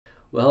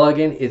Well,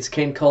 again, it's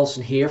Ken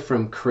Colson here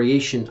from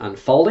Creation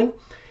Unfolding,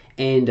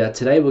 and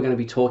today we're going to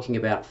be talking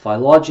about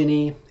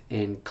phylogeny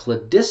and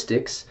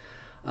cladistics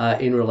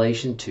in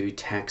relation to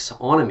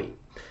taxonomy.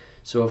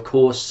 So, of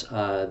course,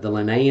 the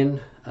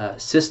Linnaean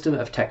system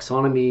of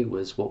taxonomy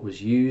was what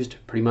was used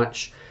pretty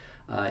much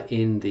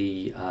in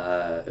the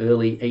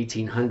early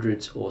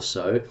 1800s or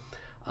so.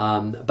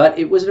 But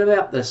it was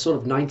about the sort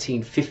of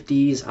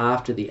 1950s,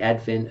 after the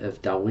advent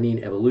of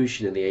Darwinian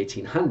evolution in the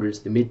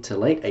 1800s, the mid to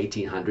late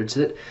 1800s,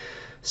 that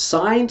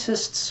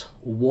scientists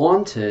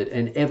wanted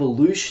an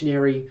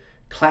evolutionary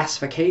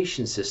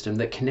classification system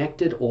that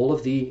connected all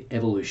of the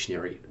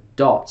evolutionary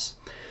dots.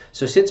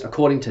 So since,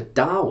 according to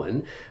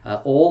Darwin,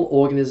 all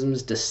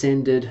organisms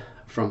descended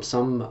from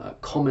some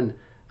common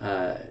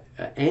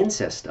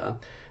ancestor,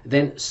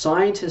 then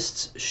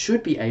scientists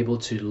should be able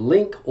to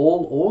link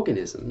all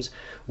organisms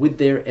with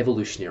their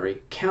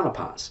evolutionary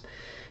counterparts.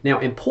 Now,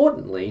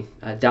 importantly,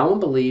 Darwin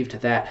believed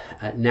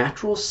that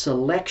natural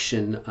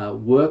selection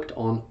worked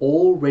on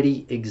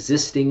already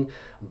existing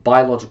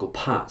biological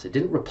parts. It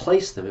didn't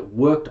replace them, it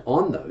worked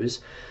on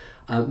those,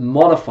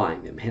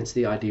 modifying them, hence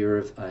the idea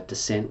of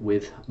descent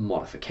with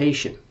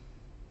modification.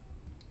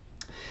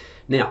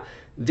 Now,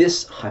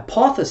 this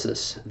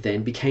hypothesis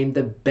then became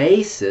the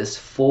basis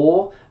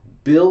for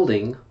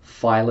building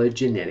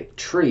phylogenetic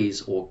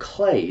trees or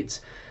clades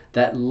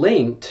that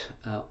linked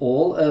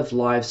all of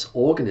life's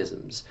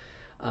organisms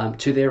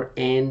to their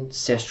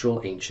ancestral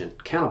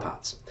ancient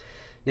counterparts.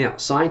 Now,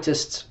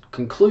 scientists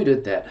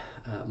concluded that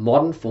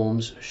modern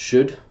forms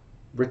should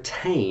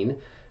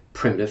retain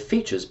primitive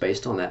features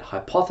based on that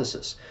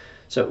hypothesis.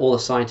 So all a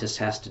scientist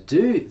has to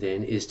do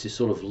then is to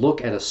sort of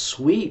look at a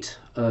suite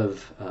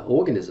of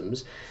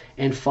organisms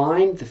and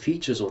find the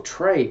features or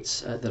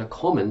traits that are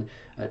common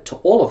to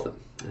all of them.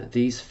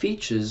 These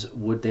features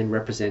would then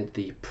represent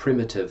the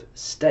primitive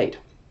state.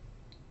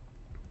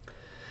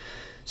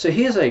 So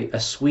here's a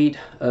suite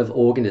of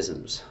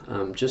organisms,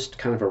 just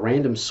kind of a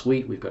random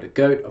suite. We've got a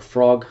goat, a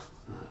frog,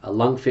 a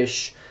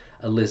lungfish,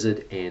 a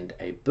lizard, and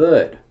a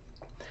bird.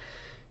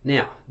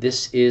 Now,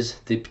 this is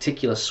the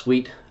particular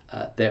suite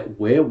that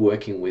we're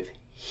working with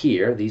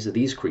here. These are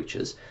these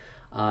creatures.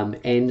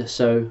 And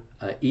so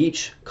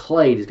each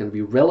clade is going to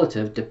be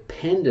relative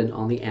dependent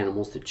on the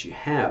animals that you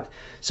have.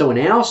 So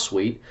in our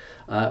suite,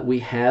 we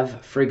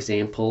have, for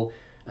example,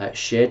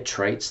 shared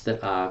traits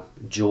that are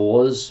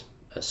jaws,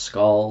 a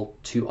skull,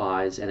 two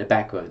eyes, and a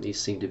backbone.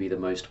 These seem to be the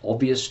most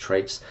obvious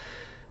traits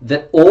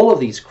that all of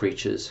these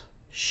creatures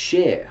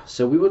share.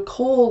 So we would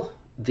call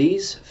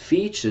these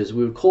features,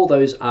 we would call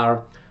those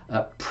our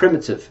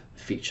primitive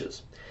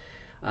features.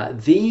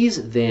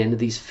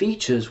 These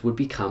features would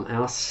become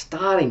our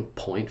starting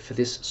point for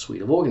this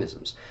suite of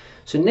organisms.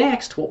 So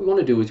next, what we want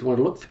to do is we want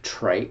to look for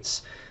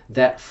traits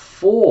that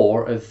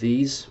 4 of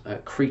these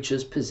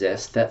creatures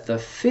possess that the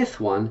 5th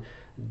one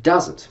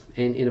doesn't.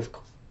 And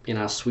in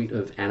our suite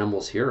of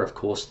animals here, of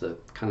course, the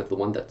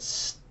one that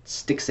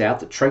sticks out,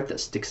 the trait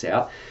that sticks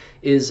out,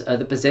 is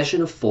the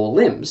possession of 4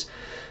 limbs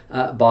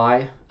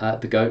by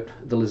the goat,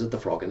 the lizard, the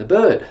frog, and the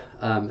bird.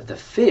 The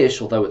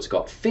fish, although it's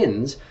got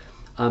fins,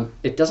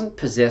 it doesn't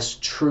possess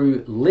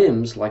true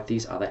limbs like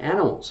these other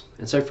animals.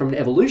 And so from an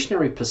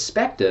evolutionary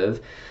perspective,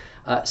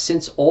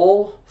 since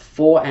all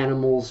 4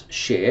 animals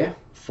share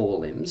 4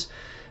 limbs,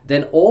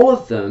 then all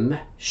of them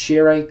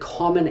share a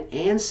common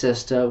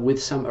ancestor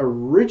with some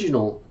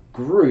original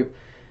group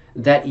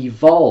that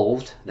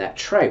evolved that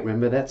trait.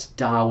 Remember, that's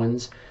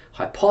Darwin's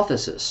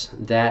hypothesis,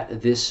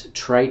 that this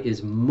trait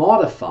is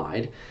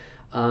modified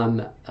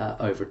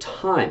over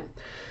time.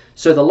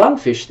 So the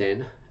lungfish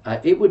then,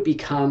 it would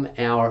become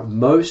our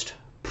most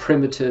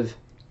primitive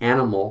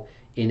animal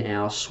in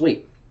our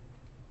suite.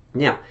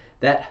 Now,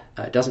 that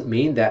doesn't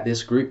mean that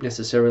this group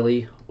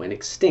necessarily went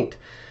extinct.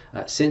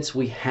 Since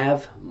we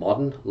have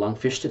modern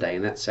lungfish today,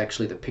 and that's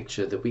actually the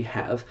picture that we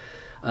have,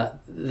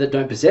 that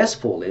don't possess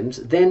 4 limbs,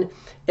 then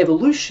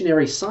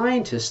evolutionary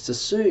scientists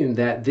assume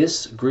that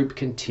this group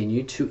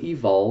continued to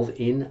evolve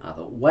in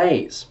other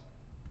ways.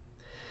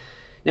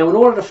 Now, in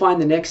order to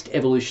find the next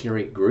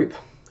evolutionary group,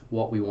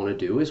 what we want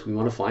to do is we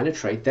want to find a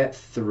trait that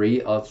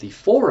 3 of the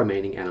 4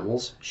 remaining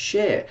animals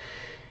share.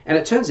 And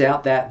it turns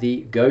out that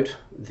the goat,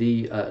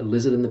 the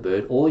lizard, and the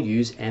bird all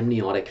use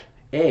amniotic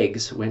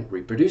eggs when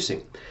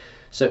reproducing.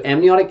 So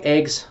amniotic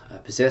eggs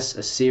possess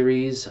a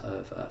series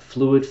of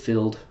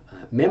fluid-filled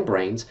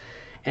membranes,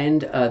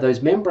 and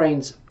those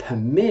membranes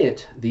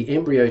permit the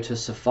embryo to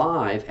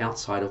survive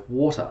outside of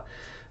water.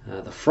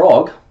 The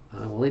frog,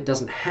 well, it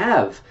doesn't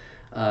have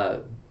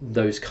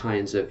those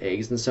kinds of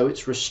eggs, and so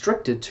it's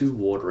restricted to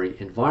watery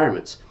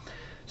environments.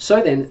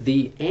 So then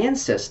the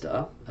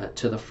ancestor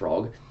to the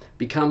frog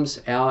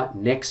becomes our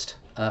next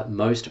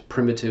most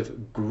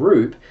primitive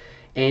group,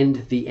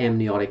 and the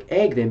amniotic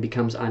egg then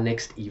becomes our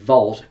next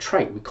evolved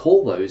trait. We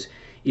call those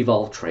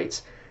evolved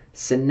traits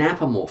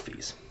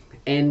synapomorphies.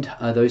 And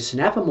those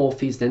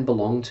synapomorphies then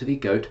belong to the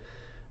goat,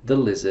 the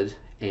lizard,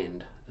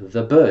 and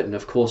the bird. And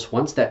of course,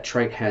 once that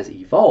trait has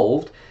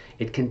evolved,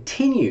 it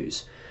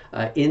continues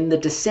in the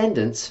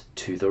descendants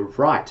to the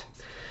right.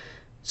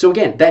 So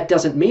again, that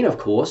doesn't mean, of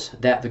course,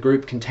 that the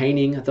group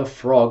containing the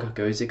frog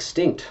goes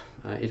extinct.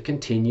 It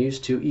continues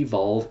to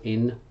evolve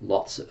in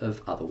lots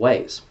of other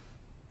ways.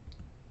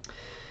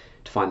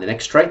 To find the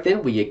next trait,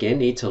 then, we again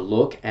need to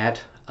look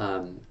at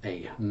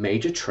a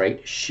major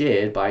trait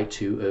shared by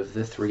two of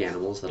the three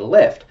animals that are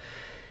left.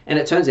 And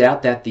it turns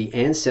out that the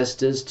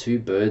ancestors to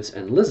birds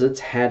and lizards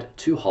had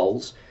two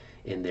holes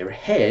in their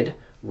head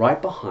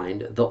right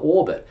behind the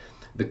orbit.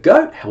 The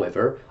goat,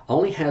 however,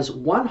 only has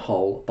one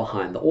hole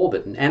behind the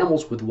orbit. And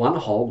animals with one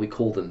hole, we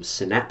call them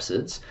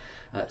synapsids.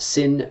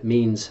 Syn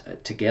means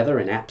together,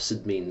 and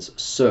apsid means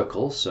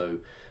circle, so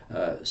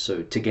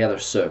together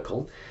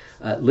circle.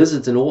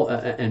 Lizards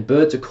and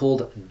birds are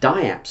called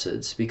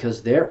diapsids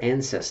because their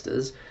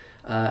ancestors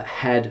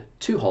had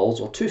two holes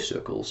or two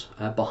circles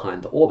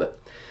behind the orbit.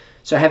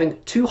 So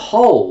having two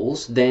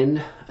holes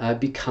then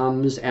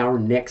becomes our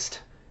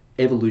next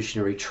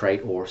evolutionary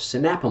trait, or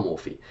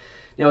synapomorphy.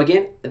 Now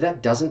again,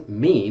 that doesn't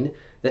mean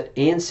that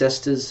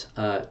ancestors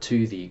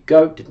to the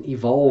goat didn't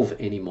evolve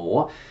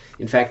anymore.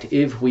 In fact,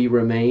 if we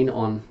remain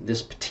on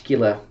this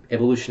particular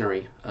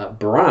evolutionary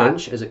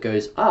branch as it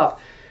goes up,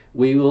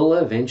 we will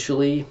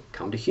eventually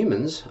come to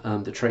humans,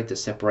 the trait that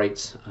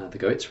separates the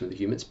goats from the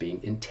humans being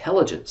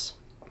intelligence.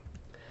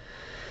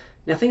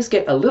 Now things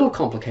get a little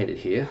complicated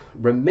here.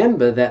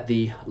 Remember that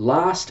the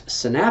last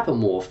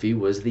synapomorphy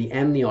was the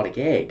amniotic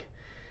egg.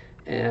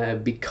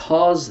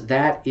 Because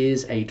that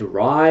is a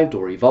derived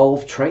or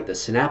evolved trait, the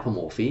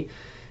synapomorphy,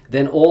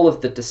 then all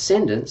of the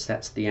descendants,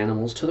 that's the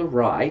animals to the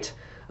right,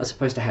 are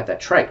supposed to have that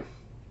trait.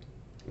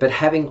 But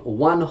having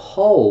one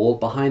hole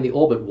behind the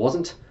orbit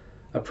wasn't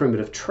a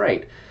primitive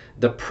trait.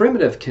 The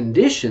primitive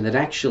condition that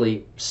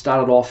actually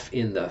started off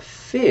in the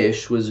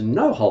fish was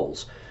no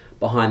holes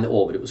behind the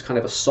orbit. It was kind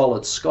of a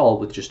solid skull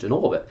with just an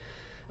orbit.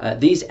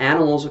 These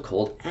animals are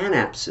called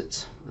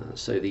anapsids.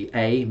 So the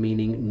A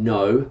meaning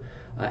no,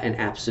 and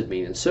apsid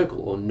meaning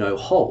circle, or no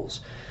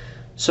holes.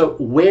 So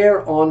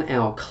where on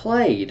our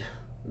clade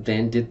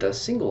then did the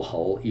single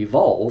hole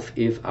evolve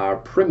if our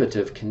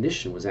primitive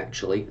condition was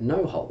actually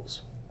no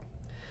holes?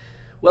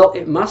 Well,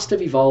 it must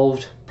have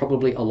evolved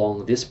probably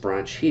along this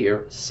branch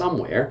here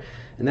somewhere,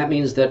 and that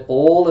means that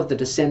all of the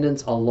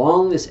descendants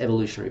along this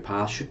evolutionary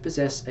path should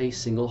possess a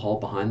single hole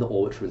behind the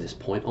orbit from this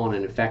point on,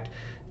 and in fact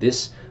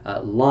this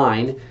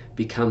line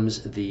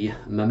becomes the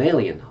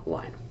mammalian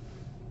line.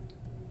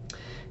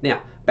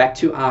 Now, back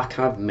to our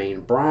kind of main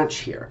branch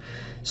here.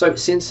 So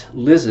since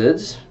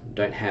lizards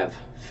don't have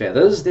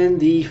feathers, then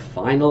the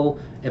final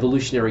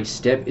evolutionary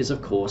step is,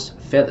 of course,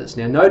 feathers.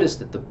 Now notice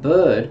that the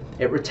bird,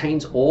 it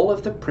retains all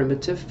of the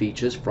primitive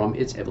features from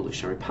its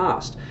evolutionary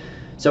past.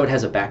 So it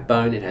has a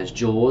backbone, it has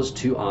jaws,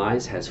 two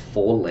eyes, has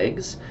four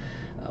legs,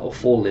 or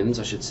four limbs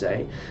I should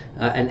say,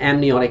 an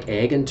amniotic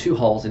egg and two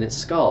holes in its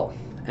skull.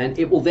 And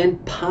it will then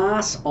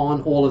pass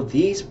on all of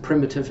these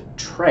primitive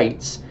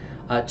traits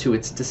to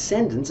its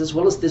descendants, as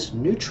well as this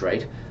new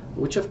trait,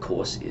 which of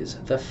course is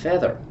the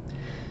feather.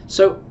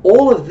 So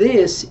all of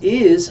this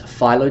is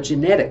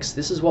phylogenetics.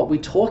 This is what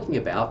we're talking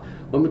about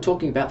when we're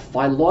talking about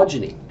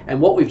phylogeny. And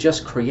what we've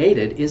just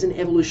created is an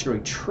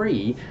evolutionary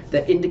tree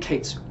that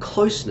indicates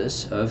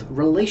closeness of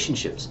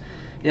relationships.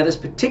 Now this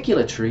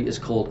particular tree is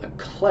called a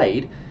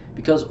clade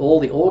because all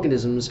the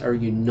organisms are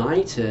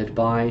united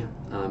by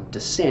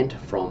descent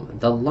from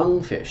the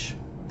lungfish.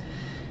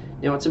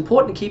 Now it's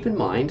important to keep in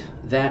mind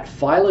that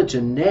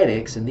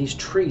phylogenetics and these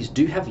trees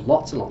do have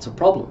lots and lots of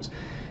problems.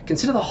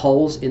 Consider the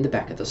holes in the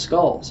back of the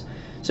skulls.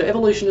 So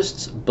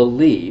evolutionists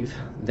believe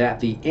that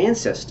the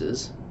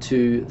ancestors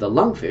to the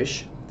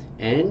lungfish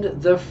and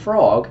the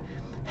frog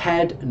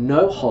had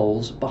no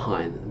holes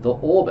behind the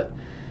orbit.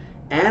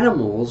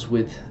 Animals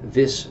with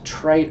this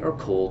trait are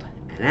called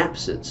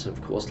anapsids.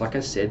 Of course, like I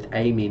said,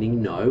 A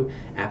meaning no,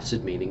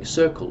 apsid meaning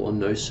circle, or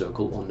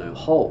no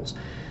holes.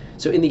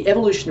 So in the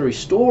evolutionary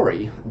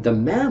story, the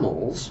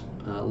mammals,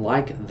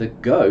 like the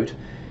goat,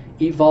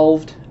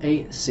 evolved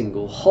a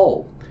single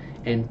hole,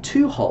 and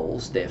two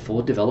holes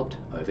therefore developed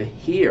over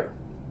here.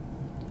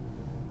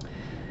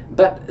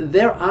 But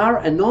there are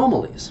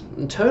anomalies.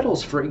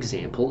 Turtles, for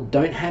example,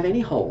 don't have any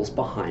holes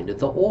behind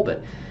the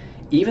orbit,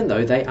 even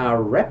though they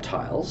are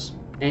reptiles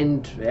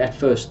and at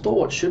first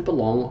thought should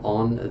belong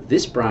on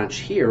this branch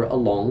here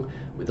along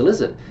with the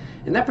lizard.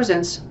 And that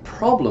presents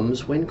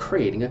problems when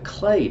creating a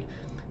clade.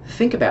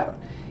 Think about it.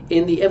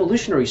 In the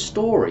evolutionary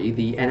story,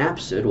 the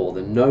anapsid, or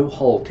the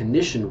no-hole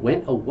condition,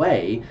 went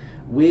away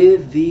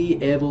with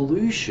the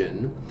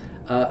evolution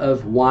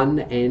of one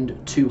and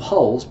two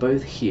holes,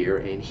 both here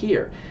and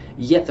here.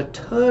 Yet the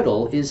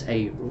turtle is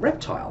a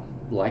reptile,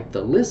 like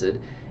the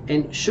lizard,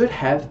 and should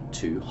have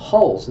two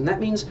holes. And that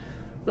means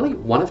really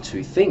one of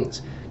two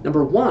things.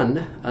 Number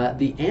one,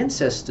 the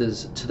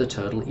ancestors to the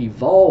turtle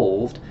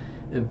evolved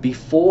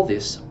before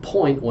this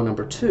point, or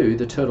number two,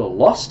 the turtle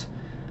lost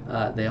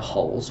their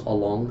holes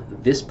along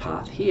this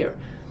path here.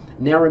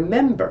 Now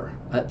remember,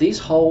 these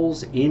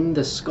holes in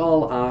the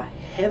skull are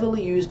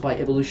heavily used by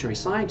evolutionary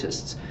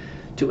scientists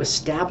to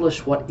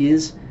establish what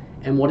is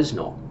and what is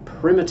not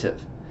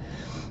primitive.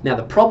 Now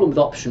the problem with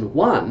option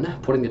one,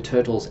 putting the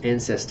turtle's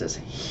ancestors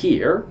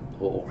here,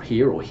 or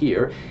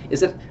here,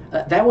 is that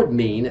that would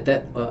mean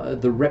that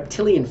the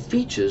reptilian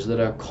features that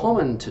are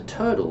common to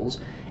turtles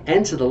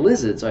and to the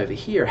lizards over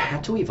here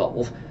had to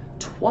evolve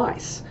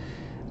twice.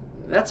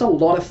 That's a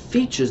lot of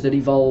features that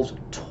evolved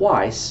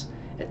twice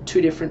at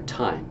two different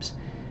times.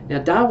 Now,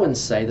 Darwin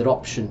say that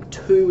option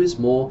 2 is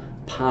more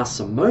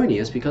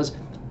parsimonious because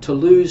to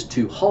lose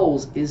two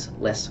wholes is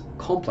less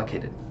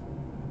complicated.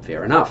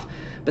 Fair enough.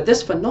 But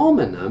this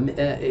phenomenon,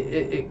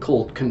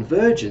 called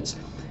convergence,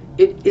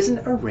 it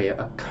isn't a rare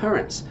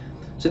occurrence.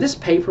 So this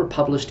paper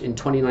published in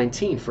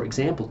 2019, for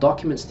example,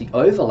 documents the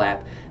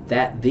overlap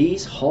that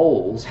these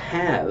wholes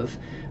have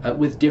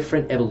with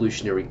different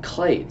evolutionary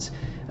clades.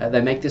 They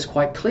make this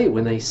quite clear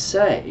when they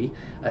say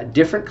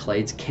different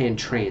clades can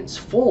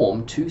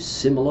transform to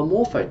similar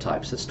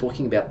morphotypes. That's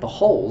talking about the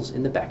holes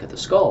in the back of the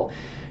skull.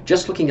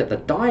 Just looking at the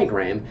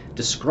diagram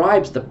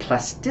describes the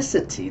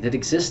plasticity that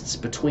exists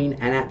between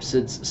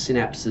anapsids,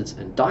 synapsids,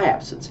 and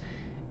diapsids.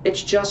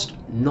 It's just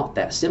not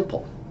that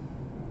simple.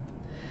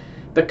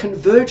 But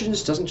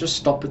convergence doesn't just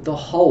stop with the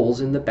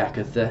holes in the back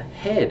of the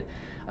head.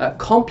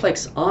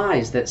 Complex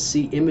eyes that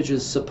see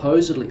images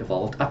supposedly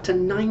evolved up to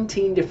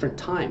 19 different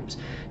times.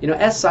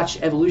 As such,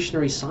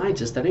 evolutionary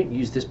scientists, they don't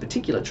use this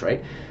particular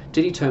trait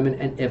to determine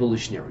an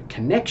evolutionary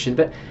connection.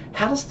 But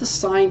how does the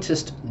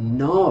scientist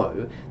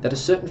know that a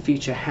certain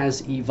feature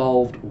has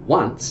evolved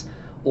once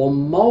or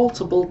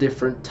multiple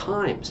different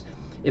times?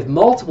 If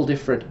multiple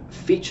different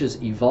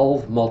features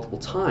evolve multiple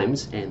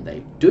times, and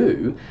they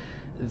do,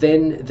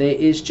 then there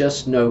is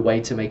just no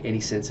way to make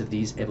any sense of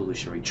these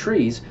evolutionary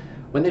trees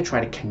when they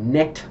try to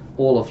connect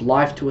all of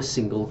life to a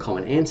single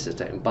common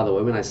ancestor. And by the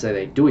way, when I say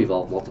they do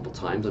evolve multiple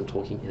times, I'm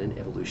talking in an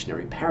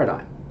evolutionary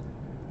paradigm.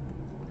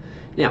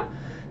 Now,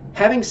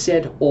 having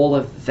said all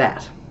of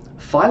that,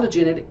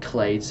 phylogenetic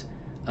clades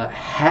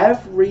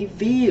have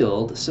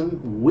revealed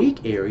some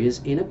weak areas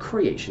in a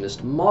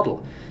creationist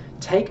model.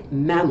 Take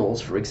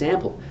mammals, for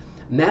example.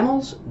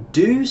 Mammals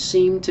do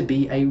seem to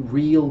be a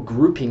real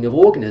grouping of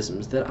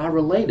organisms that are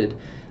related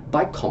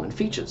by common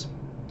features.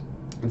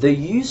 The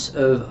use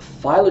of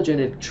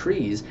phylogenetic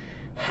trees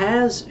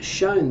has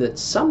shown that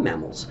some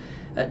mammals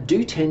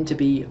do tend to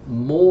be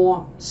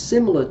more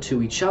similar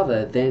to each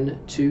other than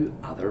to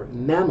other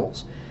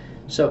mammals.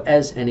 So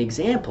as an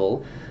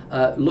example,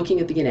 looking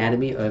at the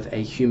anatomy of a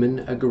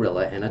human, a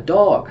gorilla, and a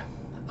dog.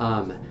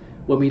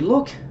 When we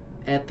look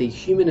at the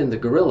human and the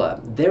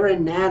gorilla, their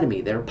anatomy,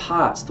 their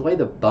parts, the way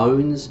the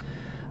bones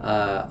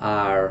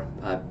are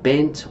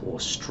bent or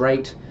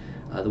straight,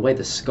 the way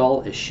the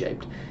skull is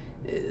shaped,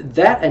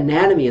 that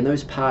anatomy and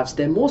those parts,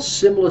 they're more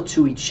similar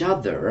to each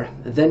other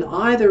than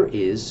either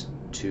is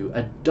to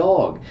a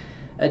dog.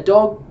 A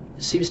dog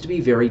seems to be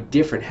very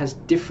different, has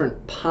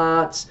different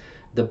parts,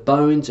 the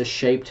bones are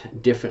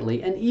shaped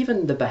differently, and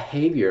even the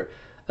behavior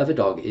of a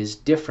dog is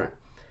different.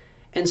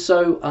 And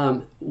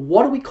so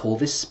what do we call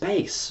this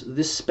space?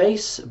 This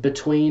space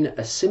between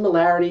a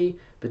similarity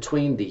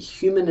between the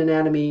human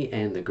anatomy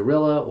and the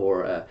gorilla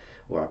or a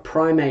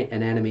primate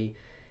anatomy,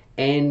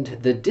 and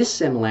the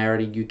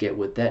dissimilarity you get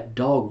with that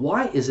dog.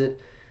 Why is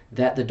it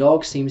that the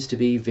dog seems to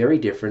be very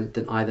different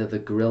than either the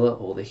gorilla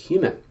or the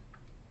human?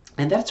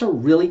 And that's a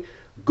really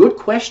good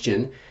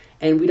question,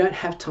 and we don't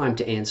have time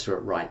to answer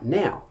it right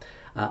now.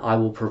 I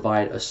will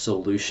provide a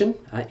solution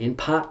in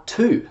part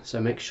 2,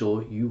 so make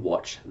sure you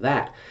watch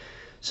that.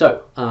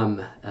 So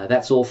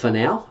that's all for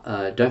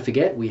now. Don't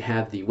forget, we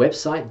have the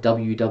website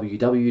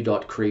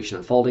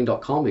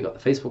www.creationunfolding.com. We've got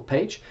the Facebook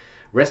page.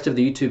 Rest of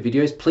the YouTube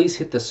videos, please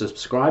hit the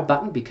subscribe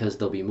button because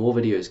there'll be more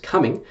videos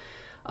coming.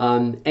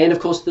 And of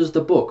course, there's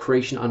the book,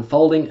 Creation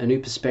Unfolding, A New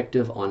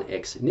Perspective on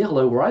Ex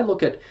Nihilo, where I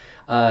look at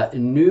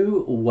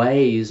new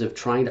ways of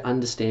trying to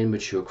understand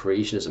mature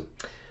creationism.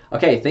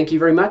 Okay, thank you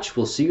very much.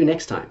 We'll see you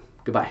next time.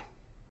 Goodbye.